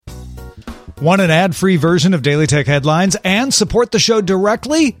Want an ad-free version of Daily Tech Headlines and support the show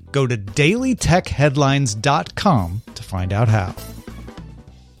directly? Go to dailytechheadlines.com to find out how.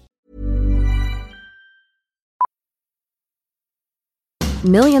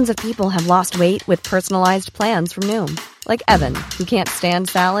 Millions of people have lost weight with personalized plans from Noom. Like Evan, who can't stand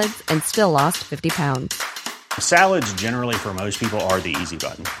salads and still lost 50 pounds. Salads generally for most people are the easy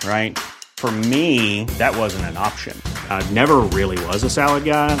button, right? For me, that wasn't an option. I never really was a salad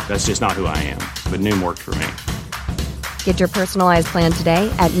guy. That's just not who I am. But Noom worked for me. Get your personalized plan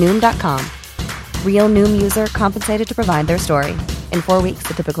today at Noom.com. Real Noom user compensated to provide their story. In 4 weeks,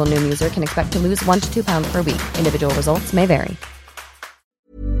 the typical Noom user can expect to lose 1 to 2 pounds per week. Individual results may vary.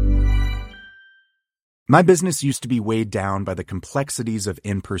 My business used to be weighed down by the complexities of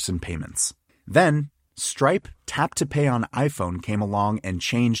in-person payments. Then, Stripe Tap to Pay on iPhone came along and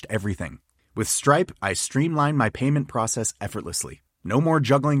changed everything. With Stripe, I streamlined my payment process effortlessly. No more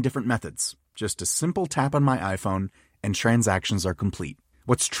juggling different methods. Just a simple tap on my iPhone and transactions are complete.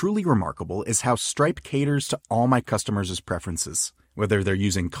 What's truly remarkable is how Stripe caters to all my customers' preferences. Whether they're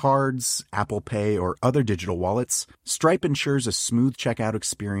using cards, Apple Pay, or other digital wallets, Stripe ensures a smooth checkout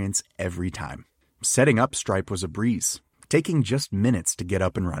experience every time. Setting up Stripe was a breeze, taking just minutes to get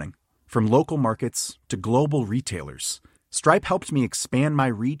up and running. From local markets to global retailers, Stripe helped me expand my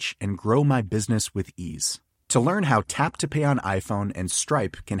reach and grow my business with ease. To learn how Tap to Pay on iPhone and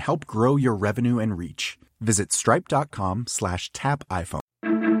Stripe can help grow your revenue and reach, visit stripe.com/tapiphone.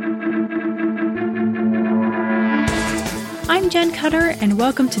 I'm Jen Cutter, and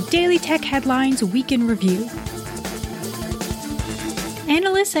welcome to Daily Tech Headlines Week in Review.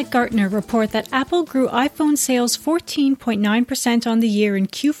 Analysts at Gartner report that Apple grew iPhone sales 14.9% on the year in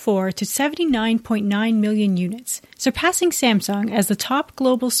Q4 to 79.9 million units, surpassing Samsung as the top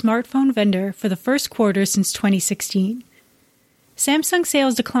global smartphone vendor for the first quarter since 2016. Samsung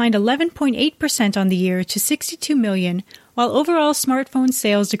sales declined 11.8% on the year to 62 million, while overall smartphone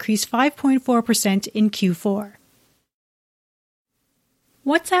sales decreased 5.4% in Q4.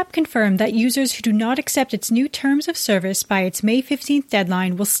 WhatsApp confirmed that users who do not accept its new terms of service by its May 15th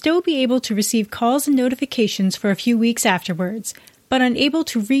deadline will still be able to receive calls and notifications for a few weeks afterwards, but unable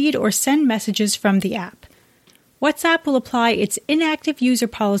to read or send messages from the app. WhatsApp will apply its inactive user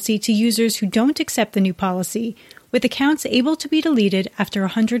policy to users who don't accept the new policy, with accounts able to be deleted after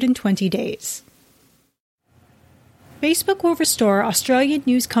 120 days. Facebook will restore Australian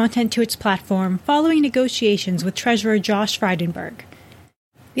news content to its platform following negotiations with Treasurer Josh Frydenberg.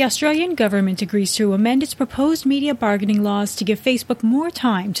 The Australian government agrees to amend its proposed media bargaining laws to give Facebook more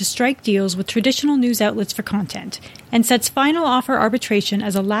time to strike deals with traditional news outlets for content, and sets final offer arbitration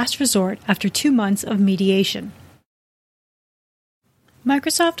as a last resort after 2 months of mediation.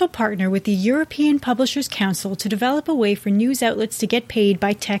 Microsoft will partner with the European Publishers Council to develop a way for news outlets to get paid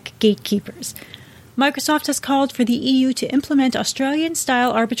by tech gatekeepers. Microsoft has called for the EU to implement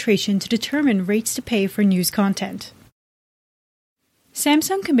Australian-style arbitration to determine rates to pay for news content.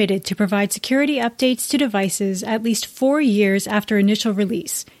 Samsung committed to provide security updates to devices at least 4 years after initial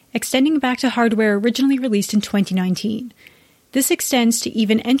release, extending back to hardware originally released in 2019. This extends to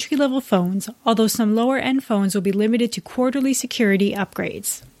even entry-level phones, although some lower-end phones will be limited to quarterly security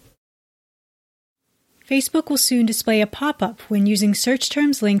upgrades. Facebook will soon display a pop-up when using search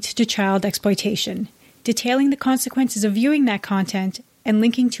terms linked to child exploitation, detailing the consequences of viewing that content and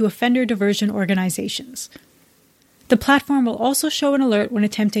linking to offender diversion organizations. The platform will also show an alert when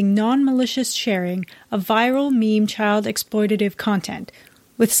attempting non-malicious sharing of viral meme child exploitative content,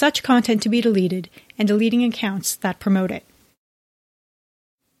 with such content to be deleted and deleting accounts that promote it.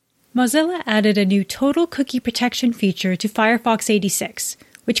 Mozilla added a new total cookie protection feature to Firefox 86,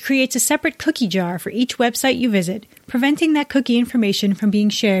 which creates a separate cookie jar for each website you visit, preventing that cookie information from being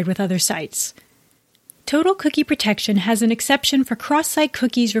shared with other sites. Total Cookie Protection has an exception for cross-site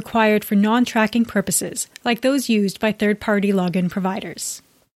cookies required for non-tracking purposes, like those used by third-party login providers.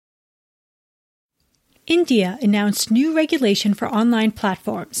 India announced new regulation for online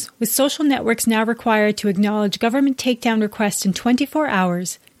platforms, with social networks now required to acknowledge government takedown requests in 24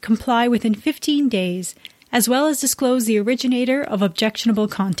 hours, comply within 15 days, as well as disclose the originator of objectionable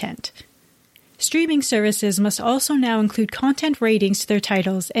content. Streaming services must also now include content ratings to their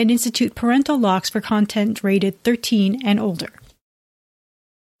titles and institute parental locks for content rated 13 and older.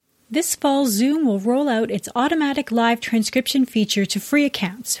 This fall, Zoom will roll out its automatic live transcription feature to free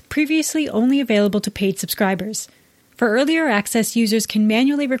accounts, previously only available to paid subscribers. For earlier access, users can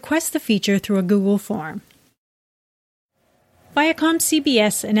manually request the feature through a Google form.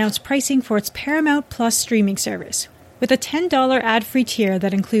 Viacom-CBS announced pricing for its Paramount Plus streaming service, with a $10 ad-free tier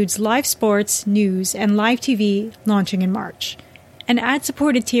that includes live sports, news, and live TV launching in March. An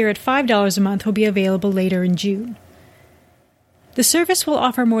ad-supported tier at $5 a month will be available later in June. The service will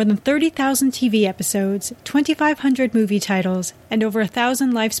offer more than 30,000 TV episodes, 2,500 movie titles, and over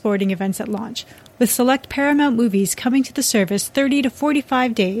 1,000 live sporting events at launch, with select Paramount movies coming to the service 30 to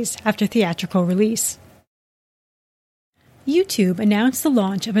 45 days after theatrical release. YouTube announced the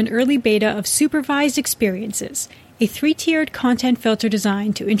launch of an early beta of Supervised Experiences, a 3-tiered content filter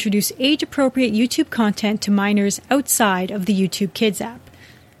designed to introduce age-appropriate YouTube content to minors outside of the YouTube Kids app.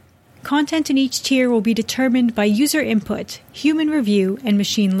 Content in each tier will be determined by user input, human review, and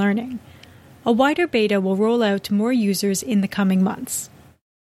machine learning. A wider beta will roll out to more users in the coming months.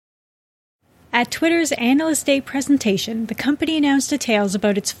 At Twitter's Analyst Day presentation, the company announced details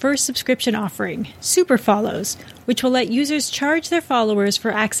about its first subscription offering, Super Follows, which will let users charge their followers for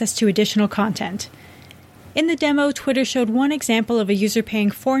access to additional content. In the demo, Twitter showed one example of a user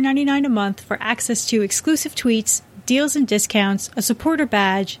paying $4.99 a month for access to exclusive tweets, deals and discounts, a supporter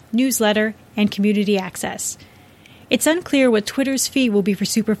badge, newsletter, and community access. It's unclear what Twitter's fee will be for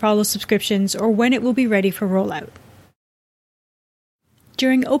Superfollow subscriptions or when it will be ready for rollout.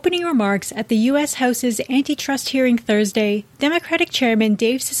 During opening remarks at the U.S. House's antitrust hearing Thursday, Democratic Chairman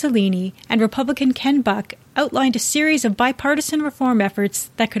Dave Cicilline and Republican Ken Buck outlined a series of bipartisan reform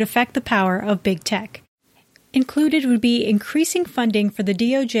efforts that could affect the power of big tech. Included would be increasing funding for the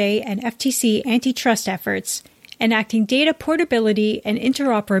DOJ and FTC antitrust efforts, enacting data portability and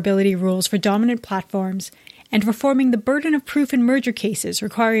interoperability rules for dominant platforms, and reforming the burden of proof in merger cases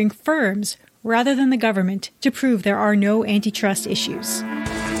requiring firms, rather than the government, to prove there are no antitrust issues.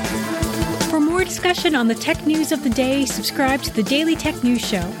 For more discussion on the tech news of the day, subscribe to the Daily Tech News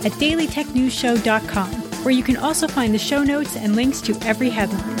Show at dailytechnewsshow.com, where you can also find the show notes and links to every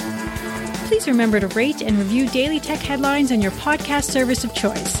headline. Please remember to rate and review Daily Tech Headlines on your podcast service of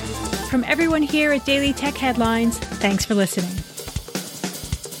choice. From everyone here at Daily Tech Headlines, thanks for listening.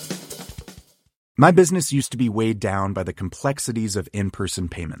 My business used to be weighed down by the complexities of in-person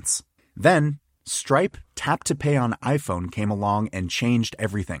payments. Then, Stripe Tap to Pay on iPhone came along and changed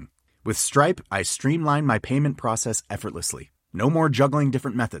everything. With Stripe, I streamlined my payment process effortlessly. No more juggling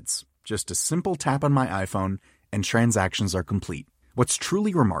different methods. Just a simple tap on my iPhone and transactions are complete. What's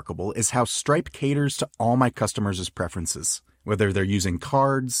truly remarkable is how Stripe caters to all my customers' preferences. Whether they're using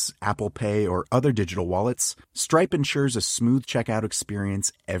cards, Apple Pay, or other digital wallets, Stripe ensures a smooth checkout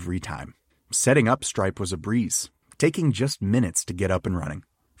experience every time. Setting up Stripe was a breeze, taking just minutes to get up and running.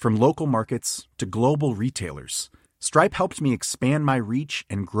 From local markets to global retailers, Stripe helped me expand my reach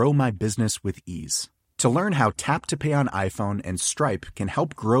and grow my business with ease. To learn how Tap to Pay on iPhone and Stripe can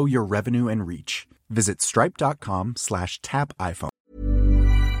help grow your revenue and reach, visit stripe.com/tapiphone.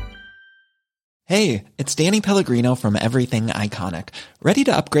 Hey, it's Danny Pellegrino from Everything Iconic. Ready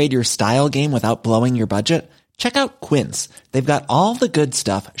to upgrade your style game without blowing your budget? Check out Quince. They've got all the good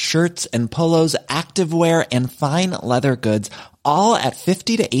stuff, shirts and polos, activewear, and fine leather goods, all at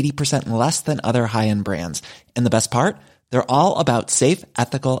 50 to 80% less than other high-end brands. And the best part? They're all about safe,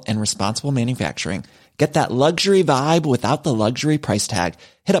 ethical, and responsible manufacturing. Get that luxury vibe without the luxury price tag.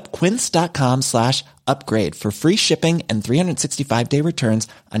 Hit up quince.com/upgrade for free shipping and 365-day returns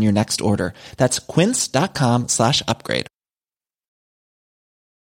on your next order. That's quince.com/upgrade.